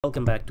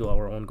Welcome back to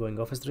our ongoing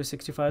Office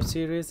 365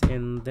 series.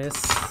 In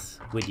this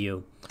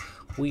video,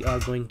 we are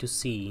going to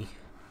see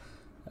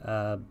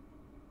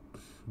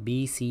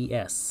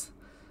BCS.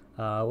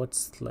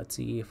 Let's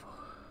see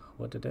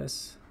what it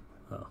is.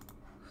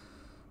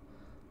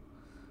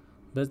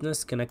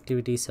 Business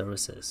Connectivity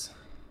Services,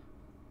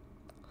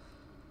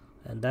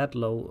 and that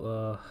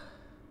loaded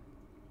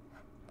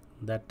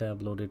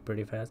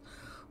pretty fast.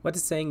 What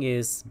it's saying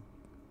is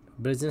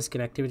Business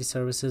Connectivity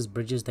Services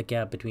bridges the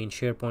gap between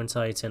SharePoint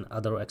sites and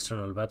other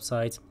external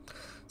websites,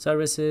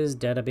 services,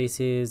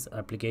 databases,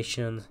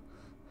 applications.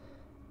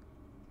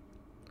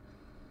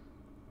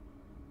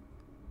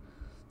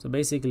 So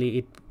basically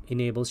it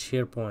enables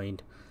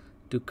SharePoint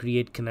to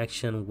create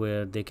connection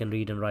where they can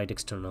read and write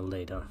external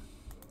data.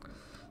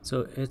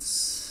 So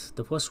it's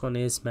the first one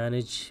is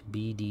manage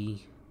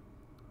BD.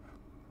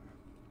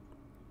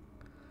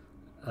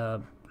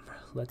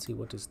 Let's see,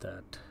 what is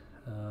that?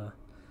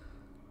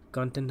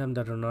 Content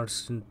that are not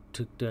stuck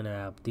to an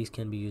app. These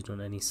can be used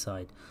on any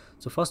site.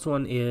 So first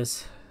one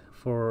is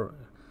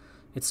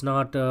it's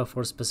not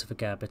for a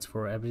specific app, it's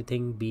for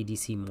everything.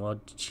 BDC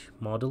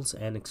models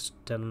and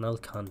external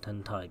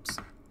content types.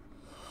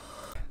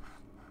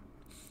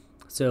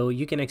 So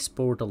you can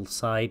import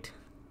site,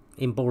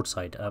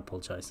 I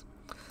apologize.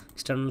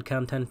 External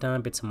content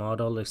type, it's a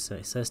model, it's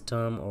a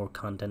system or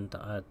content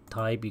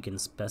type. You can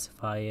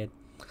specify it.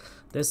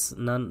 There's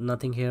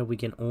nothing here. We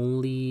can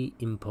only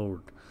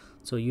import.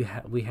 So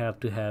we have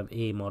to have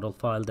a model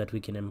file that we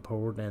can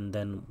import, and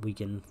then we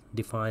can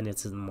define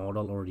it as a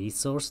model or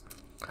resource,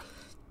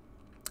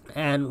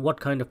 and what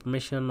kind of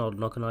permission or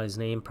localized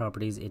name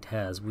properties it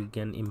has. We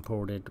can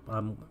import it.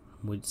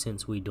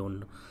 Since we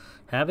don't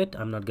have it,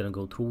 I'm not gonna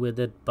go through with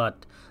it,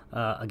 but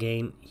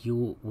again,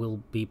 you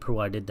will be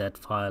provided that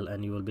file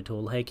and you will be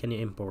told, hey, can you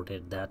import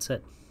it? That's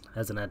it,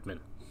 as an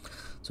admin.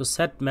 So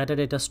set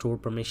metadata store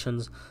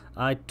permissions.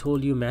 I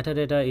told you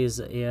metadata is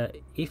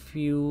if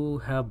you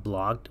have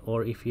blocked,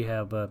 or if you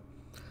have for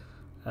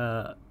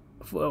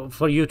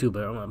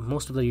YouTuber,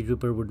 most of the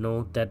YouTuber would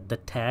know that the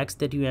tags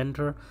that you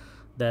enter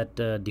that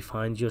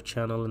defines your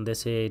channel, and they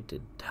say it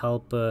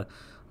help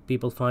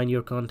people find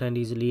your content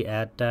easily,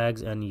 add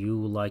tags, and you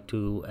like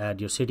to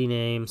add your city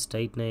name,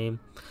 state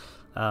name,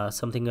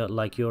 something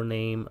like your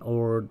name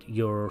or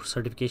your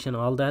certification,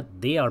 all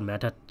that, they are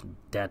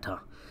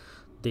metadata.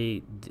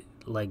 They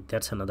like,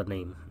 that's another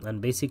name,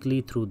 and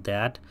basically through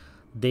that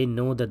they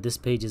know that this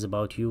page is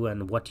about you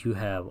and what you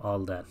have, all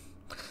that.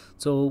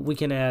 So we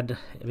can add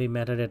a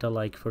metadata,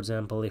 like for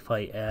example, if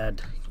I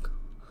add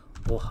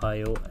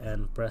Ohio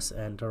and press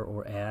enter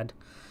or add,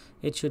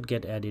 it should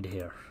get added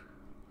here.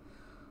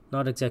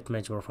 Not exact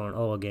match or found.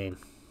 Oh, again,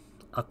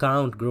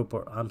 account group,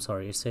 or I'm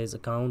sorry, it says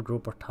account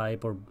group or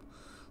type, or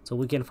so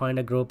we can find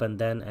a group, and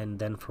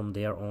then from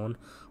there on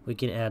we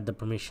can add the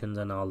permissions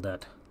and all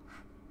that.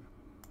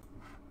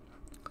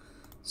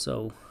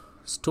 So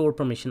store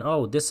permission,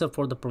 oh, this is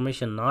for the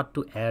permission, not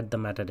to add the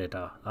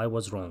metadata. I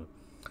was wrong.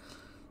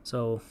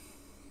 So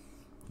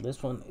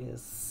this one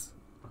is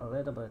a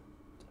little bit,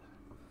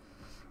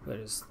 where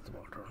is the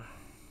water?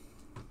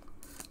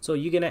 So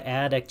you're gonna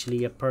add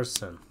actually a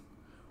person,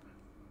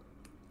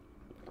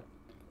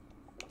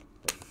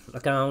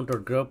 account or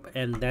group,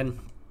 and then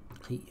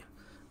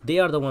they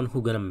are the one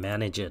who gonna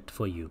manage it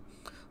for you,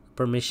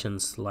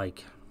 permissions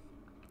like.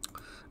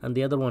 And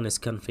the other one is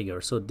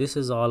configure. So this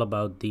is all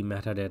about the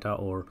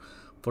metadata, or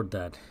for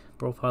that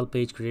profile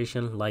page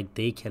creation, like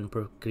they can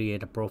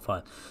create a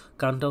profile.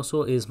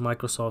 Contoso is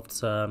Microsoft's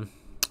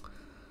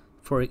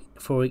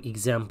for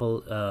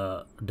example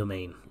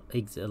domain,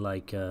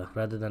 like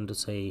rather than to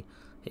say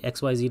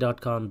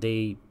xyz.com,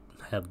 they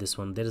have this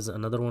one. There is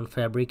another one,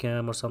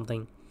 Fabricam or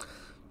something,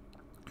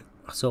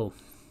 so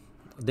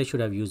they should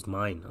have used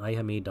mine,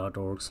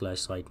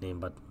 ihame.org/site name,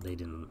 but they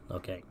didn't.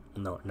 Okay,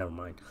 no, never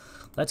mind.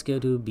 Let's go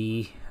to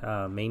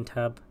main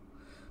tab,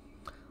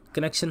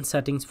 connection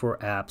settings for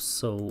apps.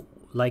 So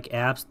like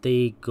apps,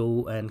 they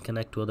go and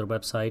connect to other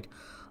website,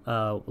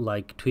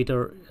 like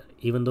Twitter.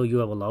 Even though you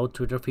have allowed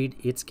Twitter feed,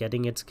 it's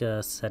getting its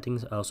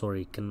settings,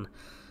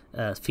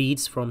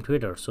 feeds from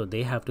Twitter, so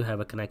they have to have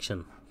a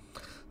connection.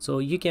 So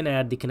you can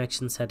add the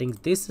connection settings.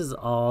 This is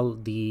all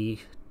the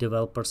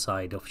developer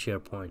side of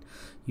SharePoint.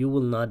 You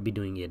will not be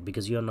doing it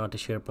because you are not a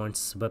SharePoint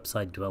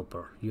website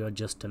developer. You are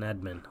just an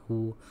admin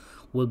who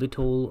will be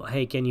told,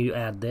 hey, can you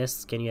add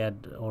this? Can you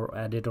add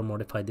it or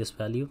modify this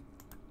value?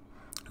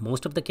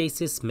 Most of the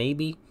cases,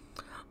 maybe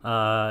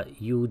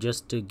you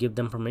just give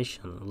them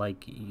permission.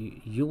 Like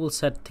you will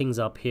set things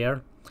up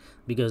here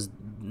because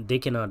they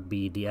cannot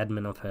be the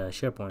admin of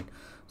SharePoint.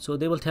 So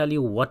they will tell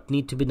you what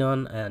need to be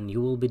done, and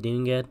you will be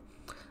doing it,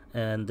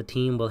 and the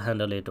team will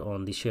handle it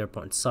on the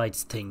SharePoint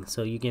sites thing.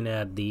 So you can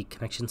add the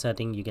connection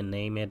setting, you can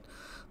name it,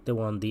 they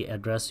want the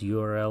address,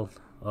 URL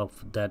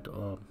of that,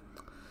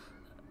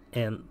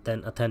 and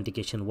then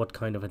authentication, what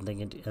kind of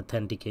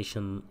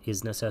authentication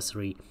is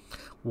necessary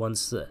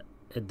once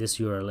this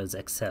URL is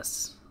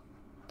accessed.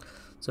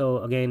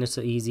 So again, it's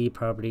easy,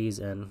 properties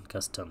and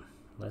custom.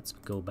 Let's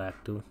go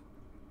back to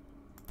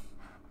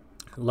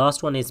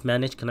Last one is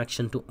manage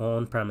connection to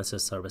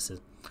on-premises services.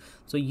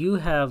 So you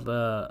have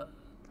uh,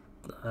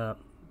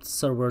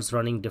 servers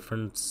running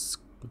different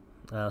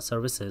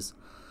services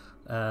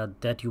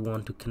that you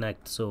want to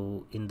connect.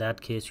 So in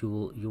that case,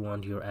 you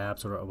want your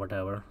apps or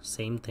whatever,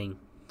 same thing,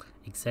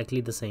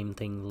 exactly the same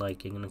thing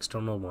like an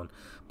external one,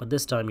 but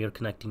this time you're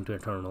connecting to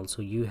internal.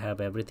 So you have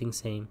everything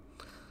same.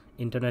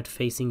 Internet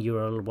facing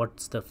URL,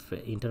 what's the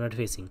internet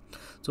facing?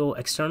 So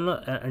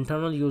external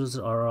internal users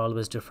are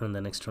always different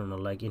than external.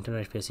 Like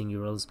internet facing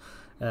URLs,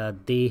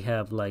 they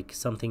have like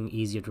something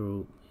easier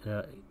to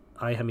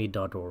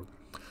ihamid.org,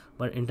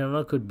 but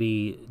internal could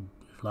be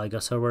like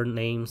a server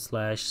name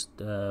slash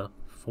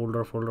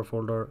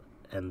folder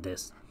and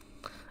this,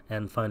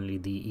 and finally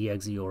the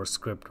exe or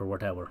script or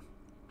whatever,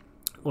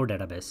 or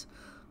database.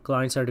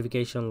 Client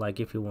certification, like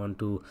if you want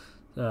to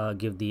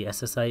give the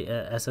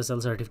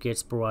SSL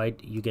certificates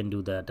provide, you can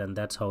do that, and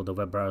that's how the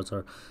web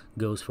browser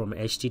goes from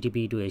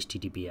HTTP to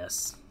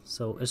HTTPS.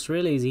 So it's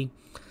really easy.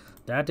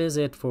 That is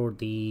it for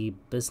the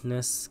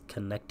business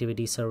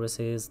connectivity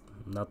services.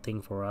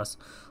 Nothing for us,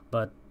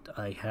 but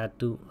I had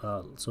to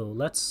so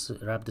let's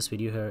wrap this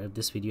video here. If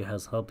this video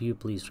has helped you,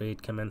 please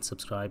rate, comment,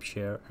 subscribe,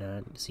 share,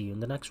 and see you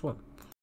in the next one.